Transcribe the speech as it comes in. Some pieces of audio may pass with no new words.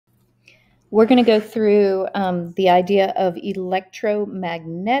We're going to go through the idea of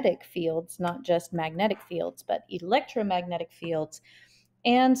electromagnetic fields, not just magnetic fields, but electromagnetic fields,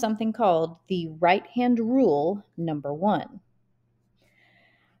 and something called the right-hand rule number 1.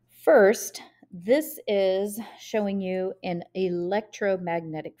 First, this is showing you an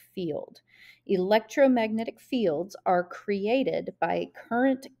electromagnetic field. Electromagnetic fields are created by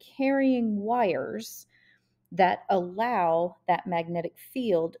current-carrying wires that allow that magnetic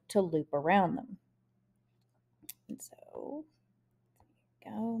field to loop around them. And so,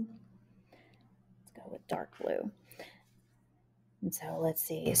 let's go with dark blue. And so let's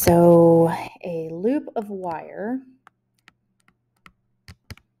see. So a loop of wire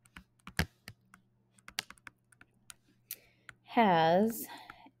has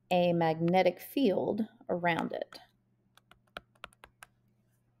a magnetic field around it.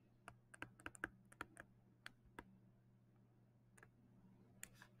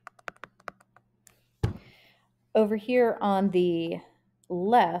 Over here on the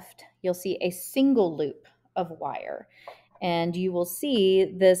left, you'll see a single loop of wire, and you will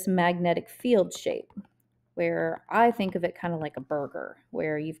see this magnetic field shape, where I think of it kind of like a burger,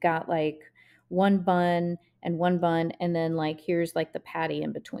 where you've got like one bun, and then like here's like the patty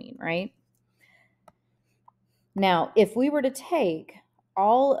in between, right? Now, if we were to take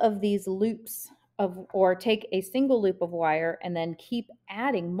all of these loops or take a single loop of wire and then keep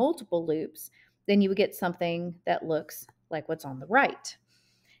adding multiple loops, then you would get something that looks like what's on the right.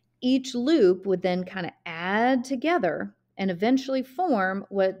 Each loop would then kind of add together and eventually form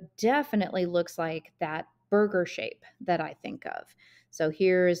what definitely looks like that burger shape that I think of. So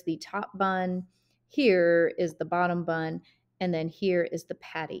here is the top bun, here is the bottom bun, and then here is the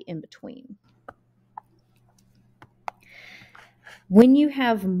patty in between. When you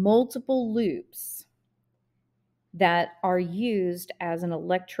have multiple loops that are used as an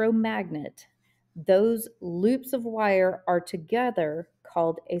electromagnet, those loops of wire are together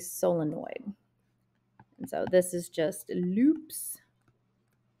called a solenoid. And so this is just loops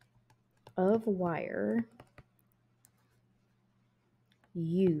of wire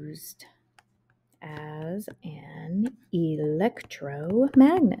used as an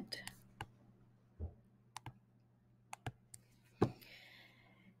electromagnet.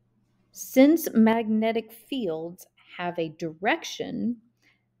 Since magnetic fields have a direction,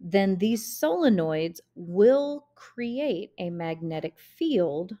 then these solenoids will create a magnetic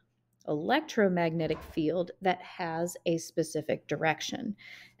field, electromagnetic field, that has a specific direction.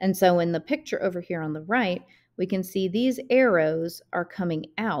 And so in the picture over here on the right, we can see these arrows are coming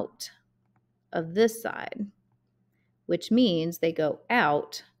out of this side, which means they go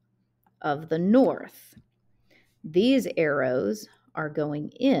out of the north. These arrows are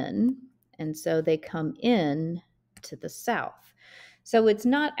going in, and so they come in to the south. So it's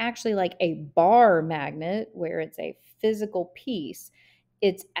not actually like a bar magnet where it's a physical piece.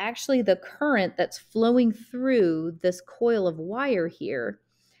 It's actually the current that's flowing through this coil of wire here,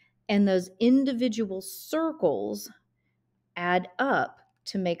 and those individual circles add up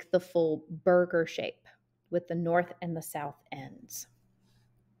to make the full burger shape with the north and the south ends.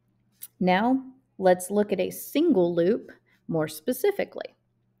 Now, let's look at a single loop more specifically.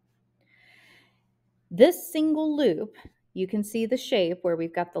 This single loop, you can see the shape where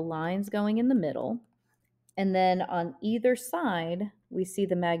we've got the lines going in the middle, and then on either side, we see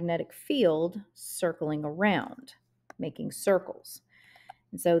the magnetic field circling around, making circles.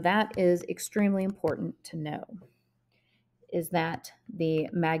 And so that is extremely important to know, is that the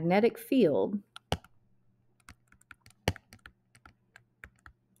magnetic field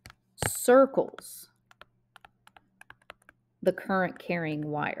circles the current carrying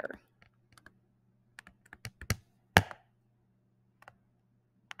wire.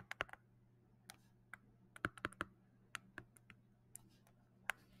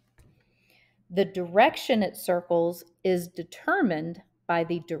 The direction it circles is determined by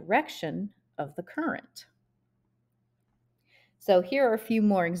the direction of the current. So here are a few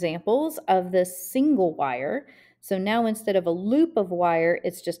more examples of this single wire. So now instead of a loop of wire,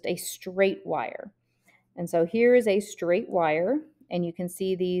 it's just a straight wire. And so here is a straight wire, and you can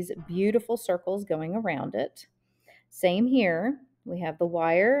see these beautiful circles going around it. Same here, we have the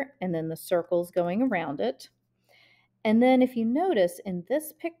wire and then the circles going around it. And then if you notice in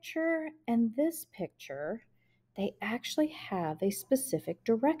this picture and this picture, they actually have a specific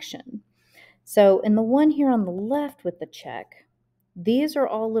direction. So in the one here on the left with the check, these are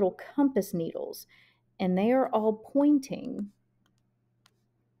all little compass needles, and they are all pointing,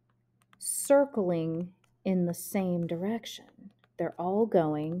 circling in the same direction. They're all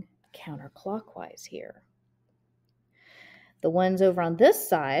going counterclockwise here. The ones over on this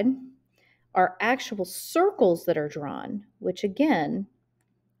side are actual circles that are drawn, which again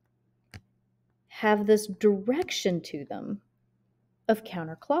have this direction to them of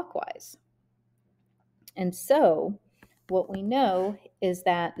counterclockwise. And so what we know is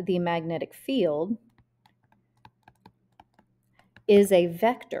that the magnetic field is a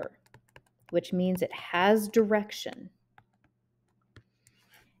vector, which means it has direction.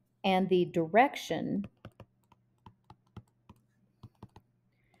 And the direction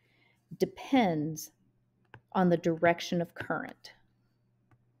depends on the direction of current.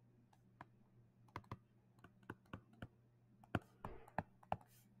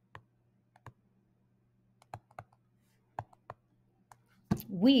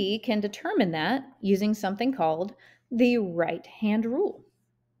 We can determine that using something called the right-hand rule.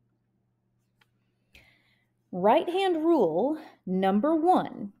 Right-hand rule number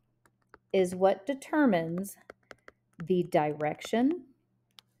 1 is what determines the direction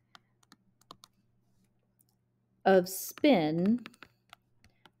of spin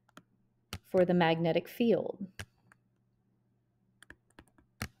for the magnetic field.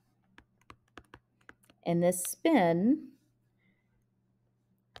 And this spin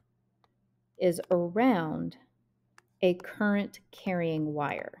is around a current carrying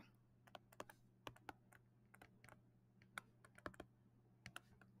wire.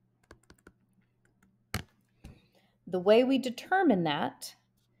 The way we determine that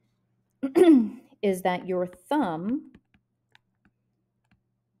is that your thumb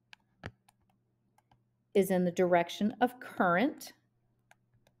is in the direction of current,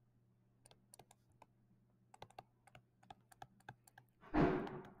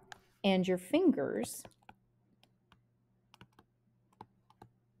 and your fingers,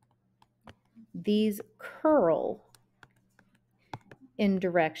 these curl in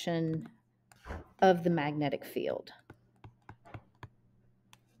direction of the magnetic field.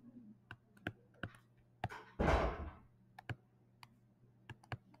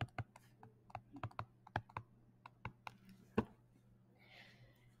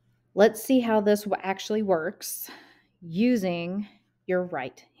 Let's see how this actually works using your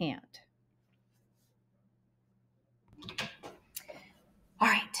right hand. All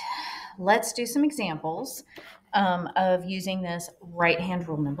right, let's do some examples of using this right-hand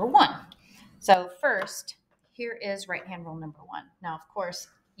rule number 1. So first, here is right-hand rule number 1. Now, of course,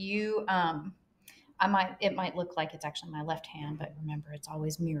 it might look like it's actually my left hand, but remember, it's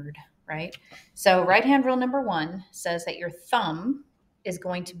always mirrored, right? So right-hand rule number 1 says that your thumb is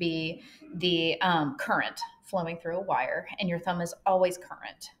going to be the current flowing through a wire, and your thumb is always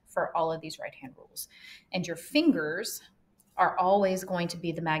current for all of these right-hand rules. And your fingers are always going to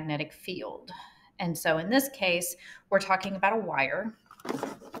be the magnetic field. And so in this case, we're talking about a wire.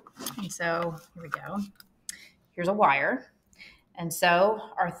 And so here we go. Here's a wire. And so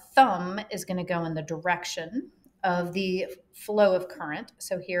our thumb is going to go in the direction of the flow of current.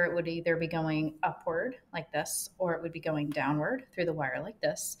 So here it would either be going upward like this, or it would be going downward through the wire like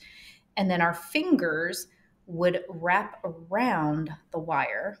this. And then our fingers would wrap around the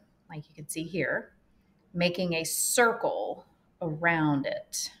wire, like you can see here, making a circle around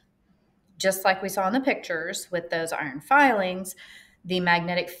it. Just like we saw in the pictures with those iron filings, the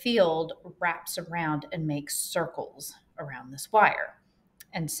magnetic field wraps around and makes circles around this wire.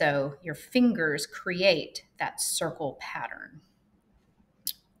 And so your fingers create that circle pattern.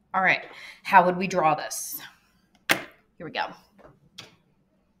 All right, how would we draw this? Here we go.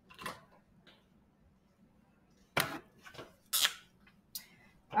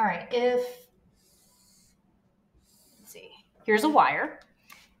 All right, let's see, here's a wire,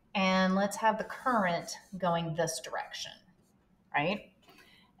 and let's have the current going this direction, right?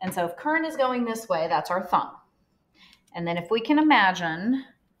 And so if current is going this way, that's our thumb. And then if we can imagine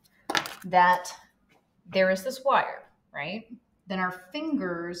that there is this wire, right? Then our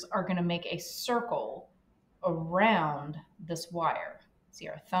fingers are going to make a circle around this wire. See,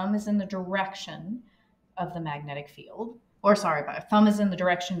 our thumb is in the direction of the magnetic field, our thumb is in the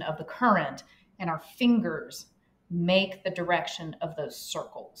direction of the current, and our fingers make the direction of those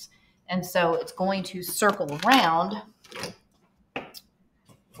circles. And so it's going to circle around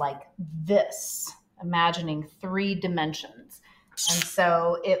like this, imagining 3 dimensions. And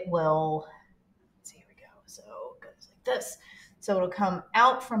so it will, let's see, here we go. So it goes like this. So it'll come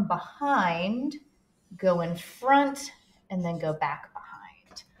out from behind, go in front, and then go back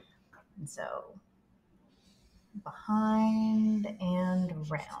behind. And so behind and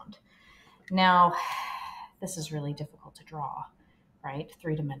around. Now, this is really difficult to draw, right?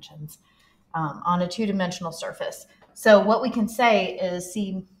 3 dimensions on a 2-dimensional surface. So what we can say is,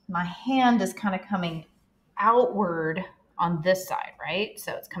 see, my hand is kind of coming outward on this side, right?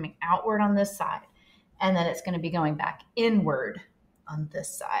 So it's coming outward on this side, and then it's going to be going back inward on this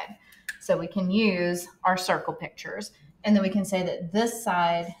side. So we can use our circle pictures, and then we can say that this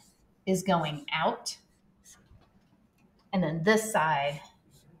side is going out, and then this side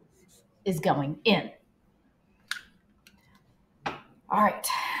is going in. All right,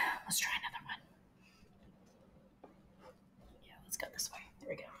 let's try another one. Yeah, let's go this way. There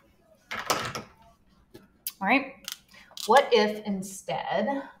we go. All right. What if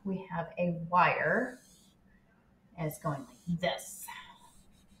instead we have a wire and it's going like this,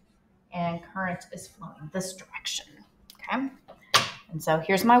 and current is flowing this direction, okay? And so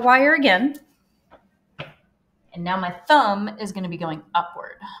here's my wire again, and now my thumb is going to be going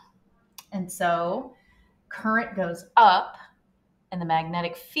upward. And so current goes up, and the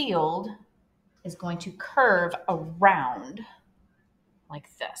magnetic field is going to curve around like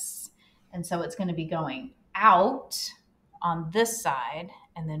this. And so it's going to be going out on this side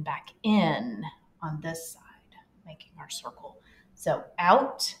and then back in on this side, making our circle. So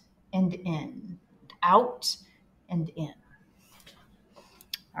out and in, out and in.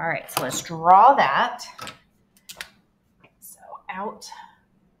 All right, so let's draw that. So out,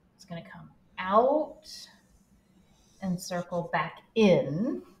 it's going to come out and circle back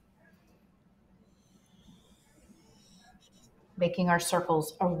in, making our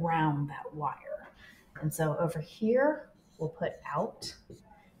circles around that wire. And so over here, we'll put out,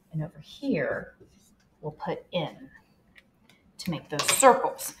 and over here, we'll put in to make those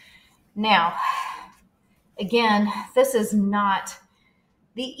circles. Now, again, this is not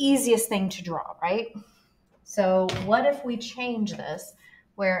the easiest thing to draw, right? So what if we change this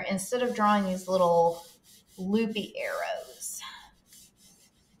where instead of drawing these little loopy arrows,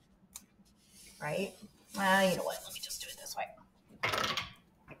 right? Well, you know what? Let me just do it this way.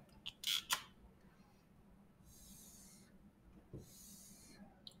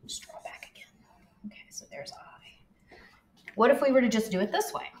 Just draw back again. Okay, so there's I. What if we were to just do it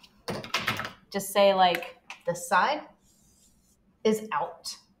this way? Just say like this side is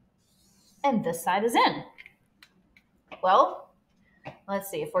out and this side is in. Well, let's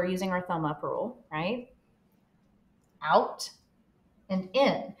see if we're using our thumb up rule, right? Out and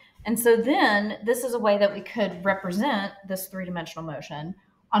in. And so then this is a way that we could represent this three-dimensional motion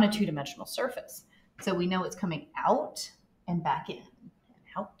on a two-dimensional surface. So we know it's coming out and back in, and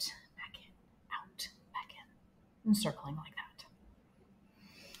out, back in, out, back in, and circling like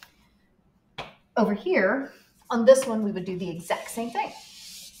that. Over here, on this one, we would do the exact same thing.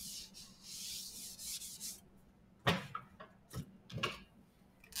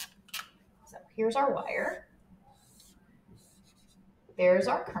 So here's our wire. There's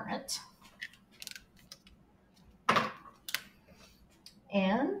our current.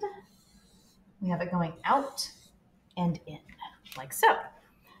 And we have it going out and in, like so.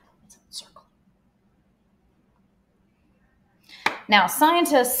 Let's circle. Now,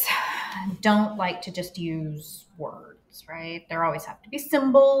 scientists don't like to just use words, right? There always have to be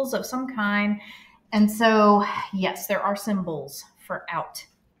symbols of some kind. And so, yes, there are symbols for out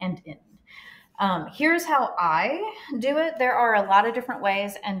and in. Here's how I do it. There are a lot of different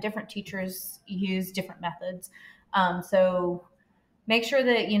ways, and different teachers use different methods. So make sure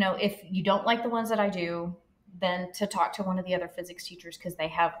that, you know, if you don't like the ones that I do, then to talk to one of the other physics teachers because they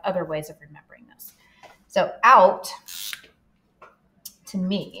have other ways of remembering this. So out, to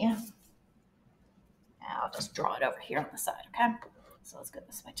me, I'll just draw it over here on the side, okay? So let's go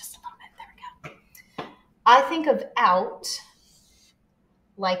this way just a little bit. There we go. I think of out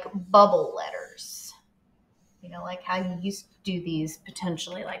like bubble letters, you know, like how you used to do these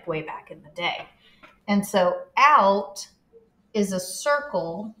potentially like way back in the day. And so out is a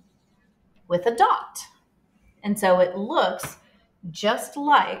circle with a dot. And so it looks just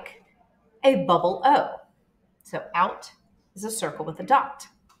like a bubble O. So out is a circle with a dot.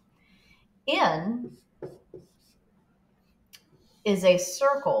 In is a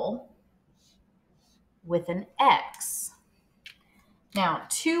circle with an X. Now,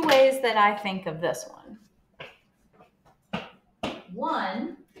 two ways that I think of this one.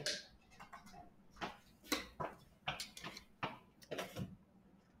 One,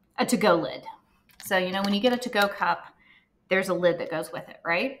 a to-go lid. So, you know, when you get a to-go cup, there's a lid that goes with it,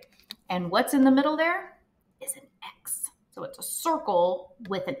 right? And what's in the middle there is an X. So it's a circle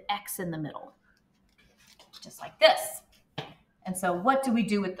with an X in the middle, just like this. And so what do we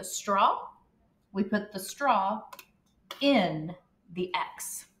do with the straw? We put the straw in the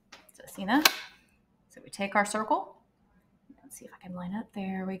X. So see that? So we take our circle. Let's see if I can line up.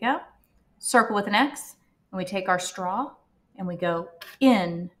 There we go. Circle with an X. And we take our straw and we go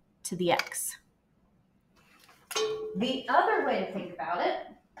in to the X. The other way to think about it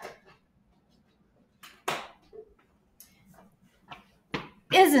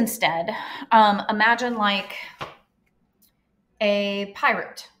is instead, imagine like a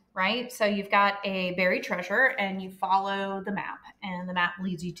pirate, right? So you've got a buried treasure and you follow the map, and the map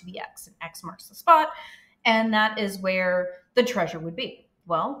leads you to the X, and X marks the spot, and that is where the treasure would be.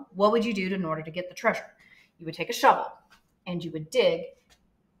 Well, what would you do in order to get the treasure? You would take a shovel and you would dig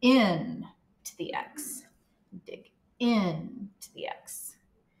in to the X, dig in to the X.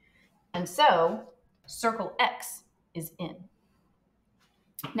 And so circle X is in.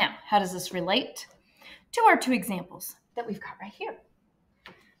 Now, how does this relate to our two examples that we've got right here?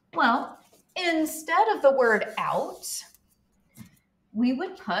 Well, instead of the word out, we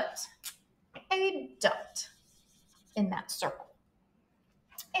would put a dot in that circle.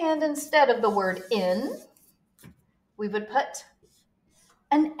 And instead of the word in, we would put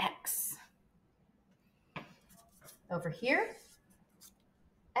an X. Over here,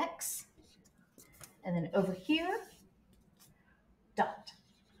 X. And then over here, dot.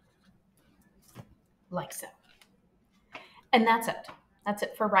 Like so. And that's it. That's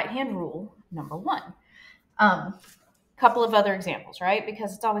it for right-hand rule number 1. Couple of other examples, right?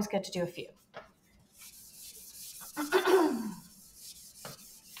 Because it's always good to do a few.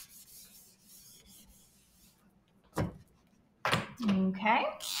 Okay.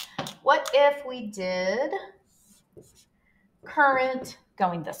 What if we did current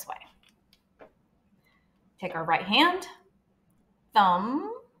going this way? Take our right hand,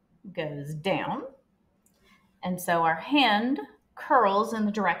 thumb goes down, and so our hand curls in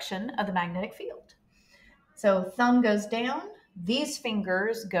the direction of the magnetic field. So thumb goes down, these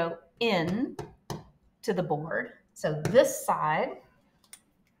fingers go in to the board. So this side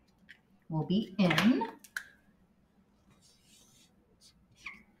will be in,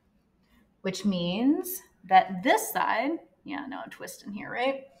 which means that this side, yeah, no, I'm twisting here,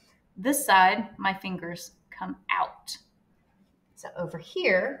 right? This side, my fingers come out. So over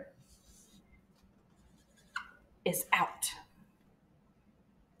here is out.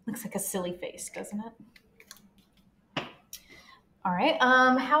 Looks like a silly face, doesn't it? All right,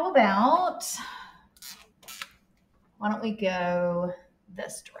 how about, why don't we go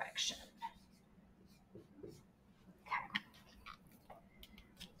this direction?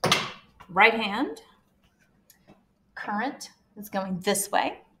 Okay. Right hand, current is going this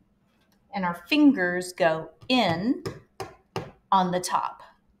way, and our fingers go in on the top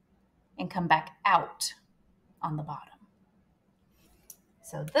and come back out on the bottom.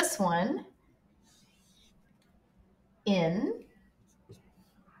 So this one, in,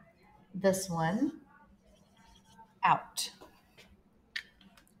 this one, out,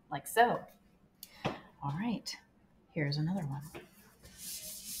 like so. All right, here's another one.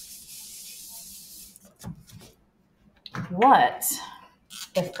 What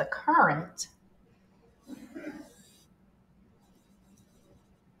if the current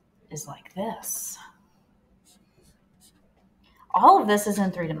is like this? All of this is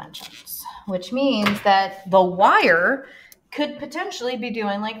in 3 dimensions, which means that the wire could potentially be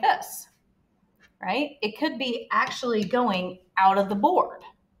doing like this, right? It could be actually going out of the board.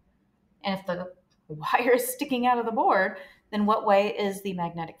 And if the wire is sticking out of the board, then what way is the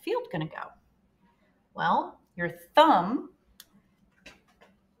magnetic field going to go? Well, your thumb,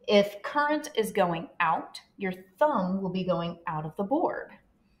 if current is going out, your thumb will be going out of the board.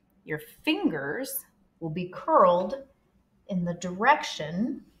 Your fingers will be curled in the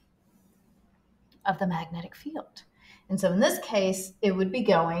direction of the magnetic field. And so in this case, it would be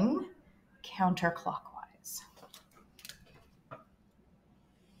going counterclockwise.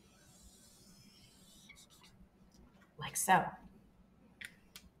 Like so.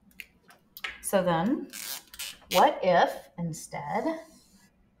 So then, what if instead,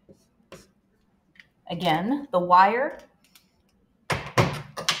 again, the wire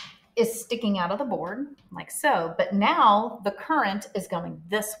is sticking out of the board, like so, but now the current is going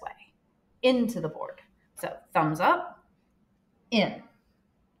this way, into the board. So thumbs up, in.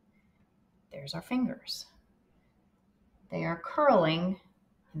 There's our fingers. They are curling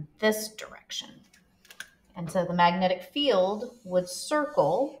in this direction. And so the magnetic field would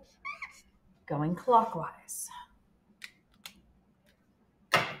circle going clockwise.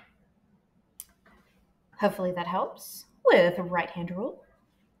 Hopefully that helps with right-hand rule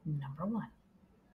number 1.